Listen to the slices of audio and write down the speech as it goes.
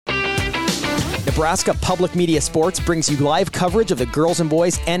Nebraska Public Media Sports brings you live coverage of the girls and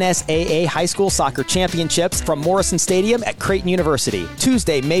boys NSAA High School Soccer Championships from Morrison Stadium at Creighton University.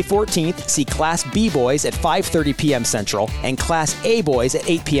 Tuesday, May 14th, see Class B boys at 5:30 p.m. Central and Class A boys at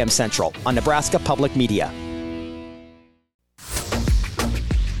 8 p.m. Central on Nebraska Public Media.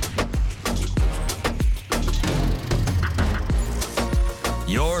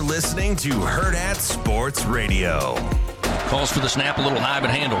 You're listening to Herd at Sports Radio. Calls for the snap, a little high but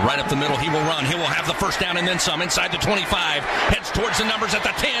handle. Right up the middle, he will run. He will have the first down and then some. Inside the 25, heads towards the numbers at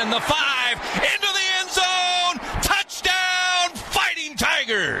the 10, the 5, into the end zone. Touchdown, Fighting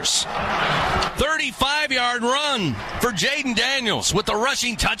Tigers. 35-yard run for Jaden Daniels with the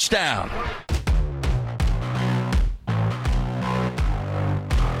rushing touchdown.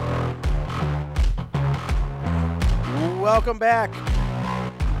 Welcome back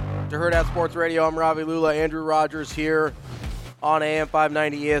to Herd at Sports Radio. I'm Ravi Lula. Andrew Rogers here on AM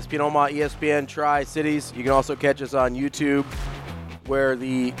 590 ESPN Omaha, ESPN Tri-Cities. You can also catch us on YouTube where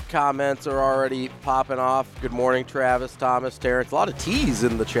the comments are already popping off. Good morning, Travis, Thomas, Terrence. A lot of T's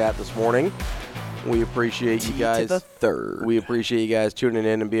in the chat this morning. We appreciate you guys. To the third. We appreciate you guys tuning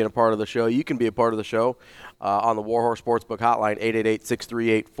in and being a part of the show. You can be a part of the show on the Warhorse Sportsbook Hotline,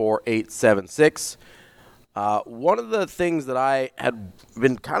 888-638-4876. One of the things that I had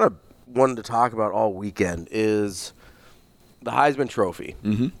been kind of wanting to talk about all weekend is the Heisman Trophy,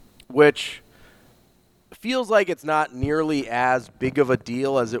 which feels like it's not nearly as big of a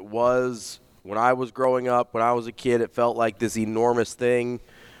deal as it was when I was growing up. When I was a kid, it felt like this enormous thing.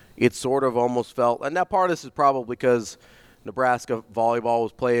 It sort of almost felt, and that part of this is probably because Nebraska volleyball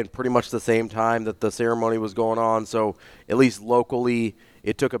was playing pretty much the same time that the ceremony was going on, so at least locally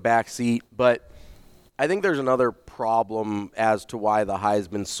it took a back seat. But I think there's another problem as to why the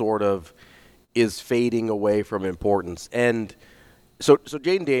Heisman sort of is fading away from importance. And so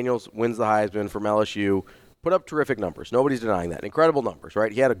Jaden Daniels wins the Heisman from LSU, put up terrific numbers. Nobody's denying that. Incredible numbers,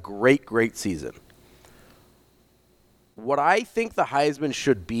 right? He had a great, great season. What I think the Heisman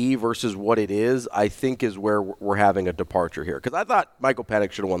should be versus what it is, I think is where we're having a departure here. Because I thought Michael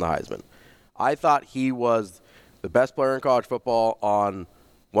Penix should have won the Heisman. I thought he was the best player in college football on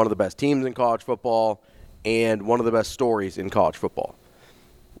one of the best teams in college football, and one of the best stories in college football.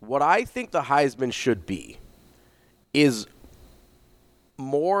 What I think the Heisman should be is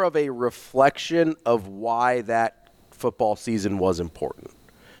more of a reflection of why that football season was important.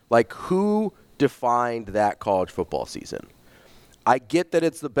 Like, who defined that college football season? I get that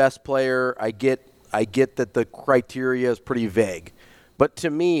it's the best player. I get that the criteria is pretty vague. But to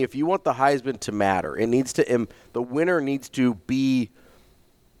me, if you want the Heisman to matter, it needs to the winner needs to be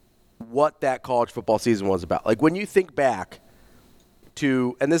what that college football season was about. Like, when you think back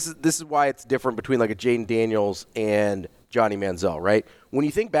to, and this is why it's different between like a Jaden Daniels and Johnny Manziel, right? When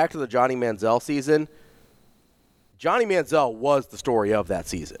you think back to the Johnny Manziel season, Johnny Manziel was the story of that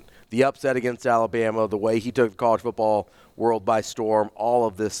season. The upset against Alabama, the way he took the college football world by storm, all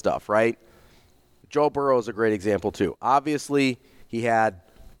of this stuff, right? Joe Burrow is a great example too. Obviously, he had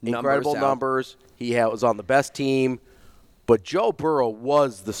incredible numbers. He was on the best team. But Joe Burrow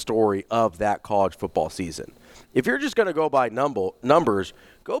was the story of that college football season. If you're just going to go by numbers,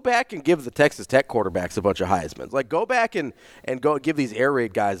 go back and give the Texas Tech quarterbacks a bunch of Heismans. Like, go back and go give these air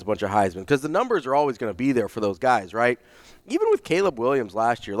raid guys a bunch of Heisman, because the numbers are always going to be there for those guys, right? Even with Caleb Williams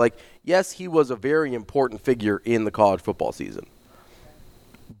last year, like, yes, he was a very important figure in the college football season.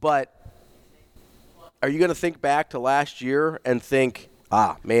 But are you going to think back to last year and think,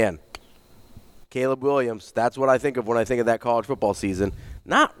 man, Caleb Williams, that's what I think of when I think of that college football season?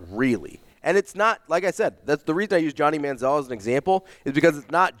 Not really. And it's not, like I said, that's the reason I use Johnny Manziel as an example, is because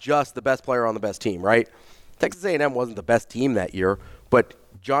it's not just the best player on the best team, right? Texas A&M wasn't the best team that year, but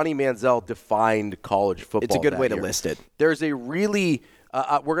Johnny Manziel defined college football. It's a good way to list it. There's a really,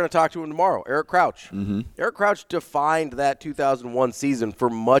 we're going to talk to him tomorrow, Eric Crouch. Eric Crouch defined that 2001 season for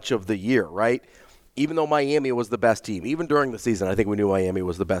much of the year, right? Even though Miami was the best team. Even during the season, I think we knew Miami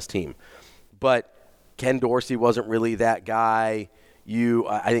was the best team. But Ken Dorsey wasn't really that guy.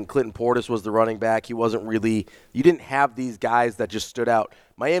 I think Clinton Portis was the running back. He wasn't really – you didn't have these guys that just stood out.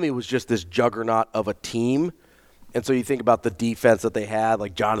 Miami was just this juggernaut of a team. And so you think about the defense that they had,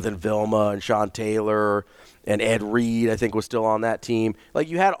 like Jonathan Vilma and Sean Taylor and Ed Reed, I think, was still on that team. Like,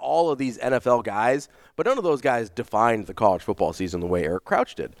 you had all of these NFL guys, but none of those guys defined the college football season the way Eric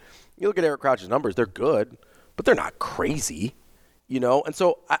Crouch did. You look at Eric Crouch's numbers, they're good, but they're not crazy, you know? And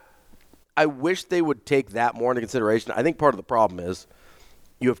so I wish they would take that more into consideration. I think part of the problem is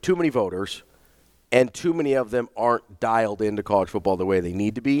you have too many voters, and too many of them aren't dialed into college football the way they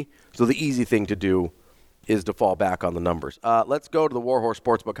need to be. So the easy thing to do is to fall back on the numbers. Let's go to the Warhorse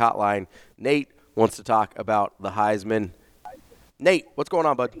Sportsbook Hotline. Nate, wants to talk about the Heisman. Nate, what's going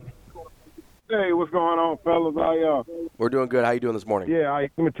on, bud? Hey, what's going on, fellas? How y'all? We're doing good. How you doing this morning? Yeah,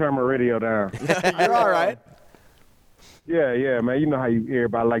 let me turn my radio down. You're all right. Yeah, man. You know how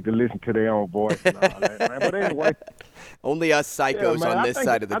everybody like to listen to their own voice and all that, man. But anyway. Only us psychos man, on this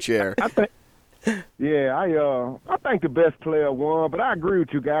side of the chair. I think the best player won, but I agree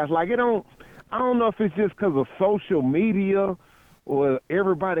with you guys. Like, I don't know if it's just because of social media or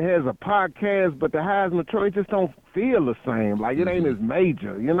everybody has a podcast, but the Heisman Trophy just don't feel the same. Like, it ain't as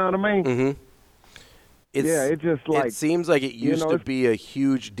major. You know what I mean? Mm-hmm. It's just like, it seems like it used to be a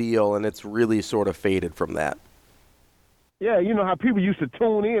huge deal, and it's really sort of faded from that. Yeah, you know how people used to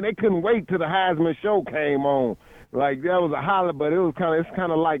tune in; they couldn't wait till the Heisman show came on. Like, that was a holler, but it's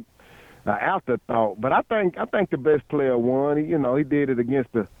kind of like an afterthought. But I think the best player won. He did it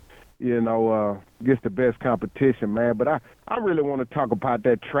against the best competition, man. But I really want to talk about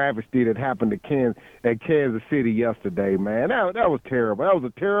that travesty that happened at Kansas City yesterday, man. That was terrible. That was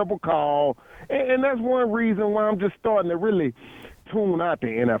a terrible call, and that's one reason why I'm just starting to really tune out the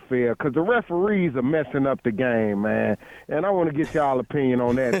NFL, because the referees are messing up the game, man. And I want to get y'all opinion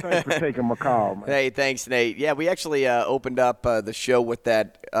on that. Thanks for taking my call, man. Hey, thanks, Nate. Yeah, we actually opened up the show with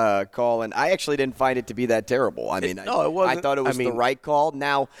that call, and I actually didn't find it to be that terrible. I mean, it wasn't. I thought it was the right call.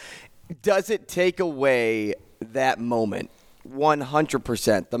 Now, does it take away that moment?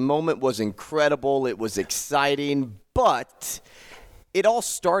 100%. The moment was incredible. It was exciting, but it all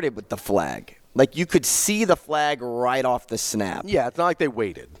started with the flag. Like, you could see the flag right off the snap. Yeah, it's not like they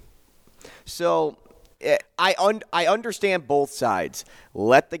waited. So I understand both sides.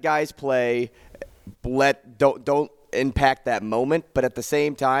 Let the guys play. Don't impact that moment. But at the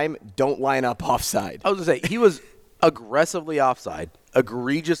same time, don't line up offside. I was going to say, he was aggressively offside,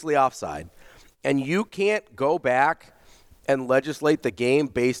 egregiously offside. And you can't go back and legislate the game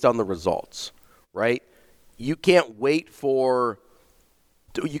based on the results, right? You can't wait to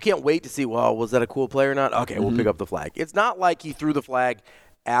see, well, was that a cool play or not? Okay, we'll pick up the flag. It's not like he threw the flag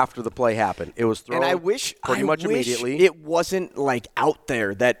after the play happened. It was thrown pretty much immediately. It wasn't like out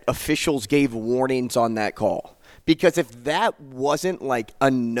there that officials gave warnings on that call. Because if that wasn't like a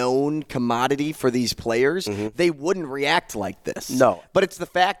known commodity for these players, they wouldn't react like this. No. But it's the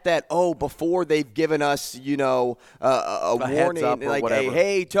fact that, before they've given us, a warning, like,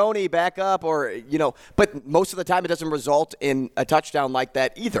 hey, Tony, back up, or, but most of the time it doesn't result in a touchdown like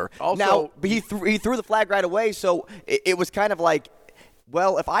that either. Also, now, he threw the flag right away, so it was kind of like,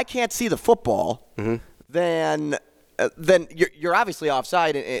 well, if I can't see the football, then you're obviously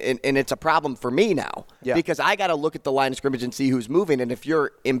offside, and it's a problem for me now. Yeah. Because I got to look at the line of scrimmage and see who's moving, and if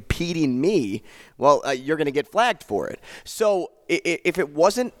you're impeding me, well, you're going to get flagged for it. So if it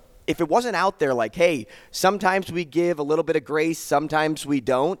wasn't out there like, hey, sometimes we give a little bit of grace, sometimes we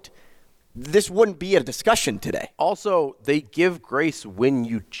don't, this wouldn't be a discussion today. Also, they give grace when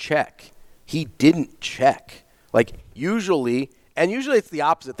you check. He didn't check. Like, usually it's the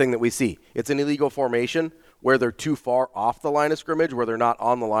opposite thing that we see. It's an illegal formation where they're too far off the line of scrimmage, where they're not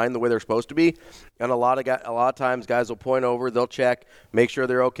on the line the way they're supposed to be. And a lot of times guys will point over, they'll check, make sure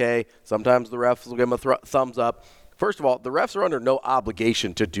they're okay. Sometimes the refs will give them a thumbs up. First of all, the refs are under no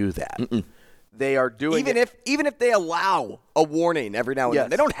obligation to do that. They are doing even if they allow a warning every now and then.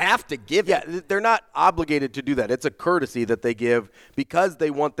 They don't have to give it. Yeah, they're not obligated to do that. It's a courtesy that they give because they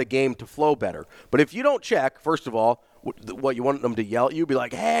want the game to flow better. But if you don't check, first of all, what you want them to yell at you, be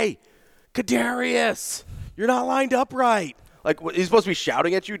like, hey, Kadarius, you're not lined up right. Like, he's supposed to be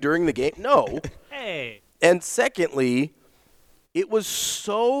shouting at you during the game? No. Hey. And secondly, it was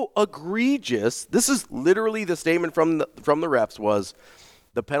so egregious. This is literally the statement from the refs was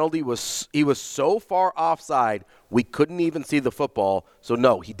the penalty was he was so far offside we couldn't even see the football. So,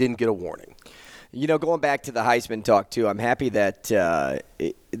 no, he didn't get a warning. Going back to the Heisman talk, too, I'm happy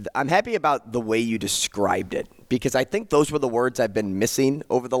I'm happy about the way you described it, because I think those were the words I've been missing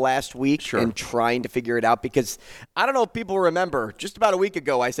over the last week and trying to figure it out, because I don't know if people remember, just about a week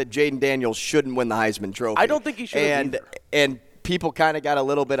ago I said Jaden Daniels shouldn't win the Heisman Trophy. I don't think he should have either. And people kind of got a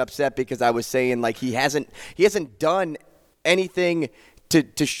little bit upset because I was saying, like, he hasn't done anything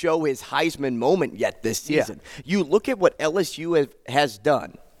to show his Heisman moment yet this season. Yeah. You look at what LSU has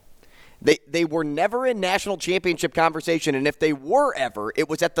done. They were never in national championship conversation, and if they were ever, it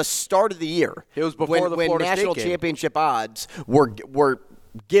was at the start of the year. It was before the Florida State national game. Championship odds were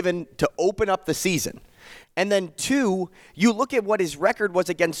given to open up the season. And then, two, you look at what his record was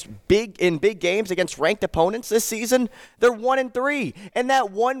in big games against ranked opponents this season. They're 1-3, and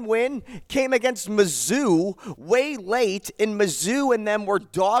that one win came against Mizzou way late, and Mizzou and them were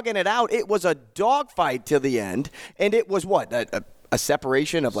dogging it out. It was a dogfight to the end, and it was what, a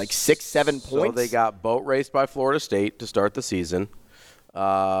separation of like 6-7 points. So they got boat raced by Florida State to start the season.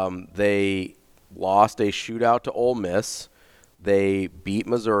 They lost a shootout to Ole Miss. They beat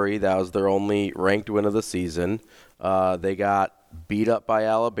Missouri. That was their only ranked win of the season. They got beat up by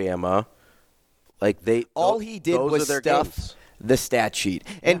Alabama. All he did was stuff the stat sheet.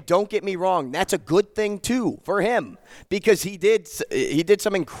 And don't get me wrong, that's a good thing too for him because he did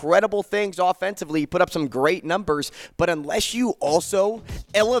some incredible things offensively. He put up some great numbers, but unless you also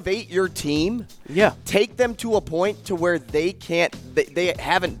elevate your team, take them to a point to where they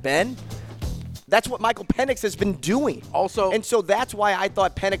haven't been. That's what Michael Penix has been doing. And so that's why I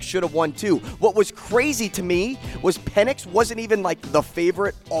thought Penix should have won too. What was crazy to me was Penix wasn't even like the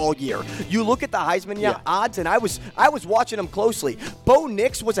favorite all year. You look at the Heisman odds, and I was watching them closely. Bo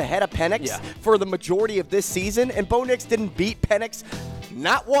Nix was ahead of Penix for the majority of this season, and Bo Nix didn't beat Penix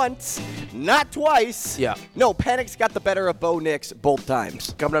not once, not twice. No, Penix got the better of Bo Nix both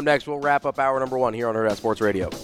times. Coming up next, we'll wrap up hour number 1 here on Herd at Sports Radio.